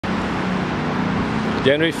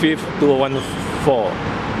January 5th, 2014,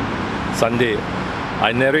 Sunday,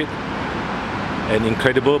 I narrate an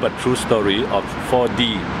incredible but true story of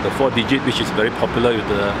 4D, the 4-digit, which is very popular with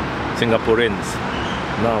the Singaporeans.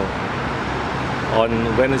 Now,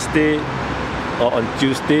 on Wednesday or on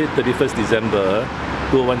Tuesday, 31st December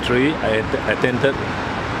 2013, I attended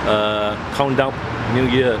a countdown New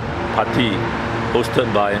Year party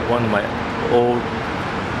hosted by one of my old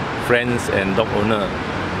friends and dog owner.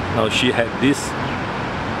 Now, she had this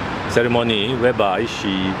ceremony whereby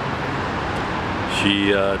she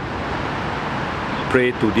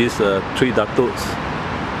prayed to these three datos,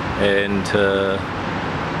 and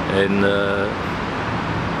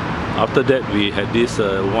after that we had this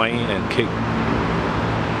wine and cake.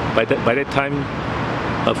 By that time,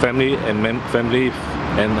 her family and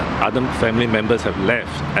other family members have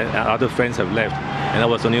left, and other friends have left, and I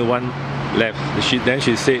was the only one left. Then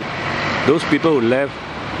she said those people who left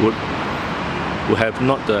would have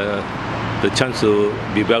not the chance to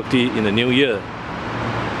be wealthy in the new year,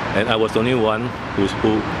 and I was the only one who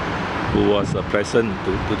was present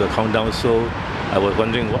to the countdown. So I was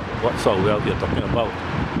wondering what sort of wealth you're talking about.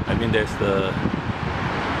 I mean, there's the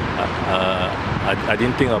I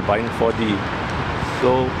didn't think of buying 4D.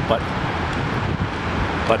 So but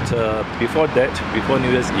before that, before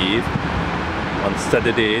New Year's Eve, on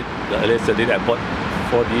Saturday, the earliest Saturday, I bought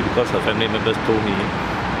 4D because her family members told me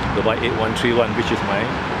to buy 8131, which is my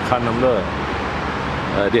car number.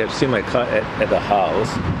 They have seen my car at the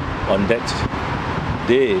house on that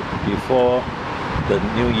day before the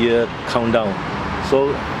New Year countdown.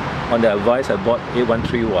 So on their advice, I bought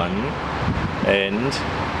 8131, and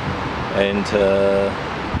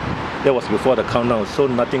that was before the countdown. So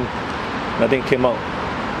nothing came out.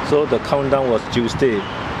 So the countdown was Tuesday.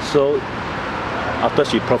 So after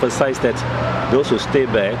she prophesied that those who stay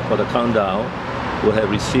back for the countdown would have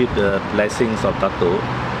received the blessings of Dato,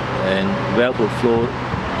 and wealth would flow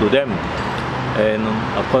to them. And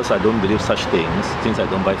of course, I don't believe such things since I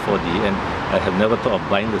don't buy 4D, and I have never thought of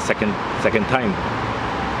buying the second time.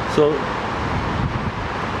 So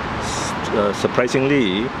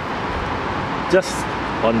surprisingly, just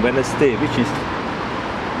on Wednesday, which is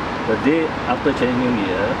the day after Chinese New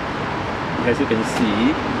Year, as you can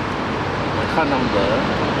see, my car number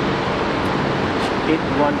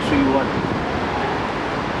 8131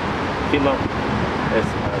 came out as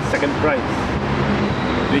second prize,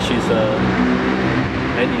 which is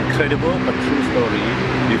an incredible but true story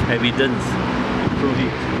with evidence to prove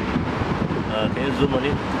it. Can you zoom on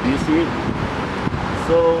it? Do you see it?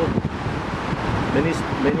 So many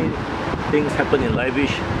things happen in life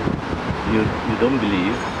which you don't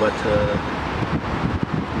believe, but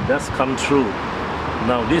it does come true.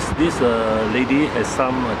 Now this lady has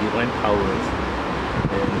some divine powers,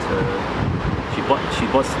 and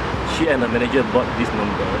she and the manager bought this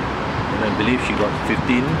number, and I believe she got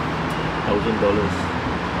 $15,000.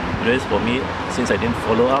 Whereas for me, since I didn't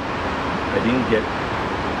follow up, I didn't get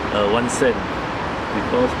 1 cent,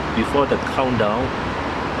 because before the countdown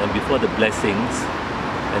and before the blessings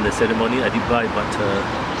and the ceremony, I did buy, but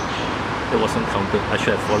it wasn't counted. I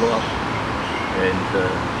should have followed up, and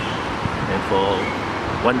for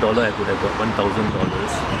 $1 I could have got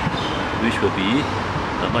 $1,000, which would be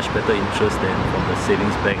a much better interest than from the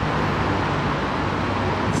savings bank.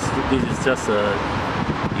 This is just an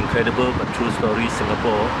incredible but true story.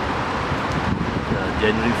 Singapore,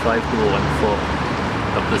 January 5, 2014,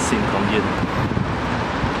 Dr. Sim Kong Yin.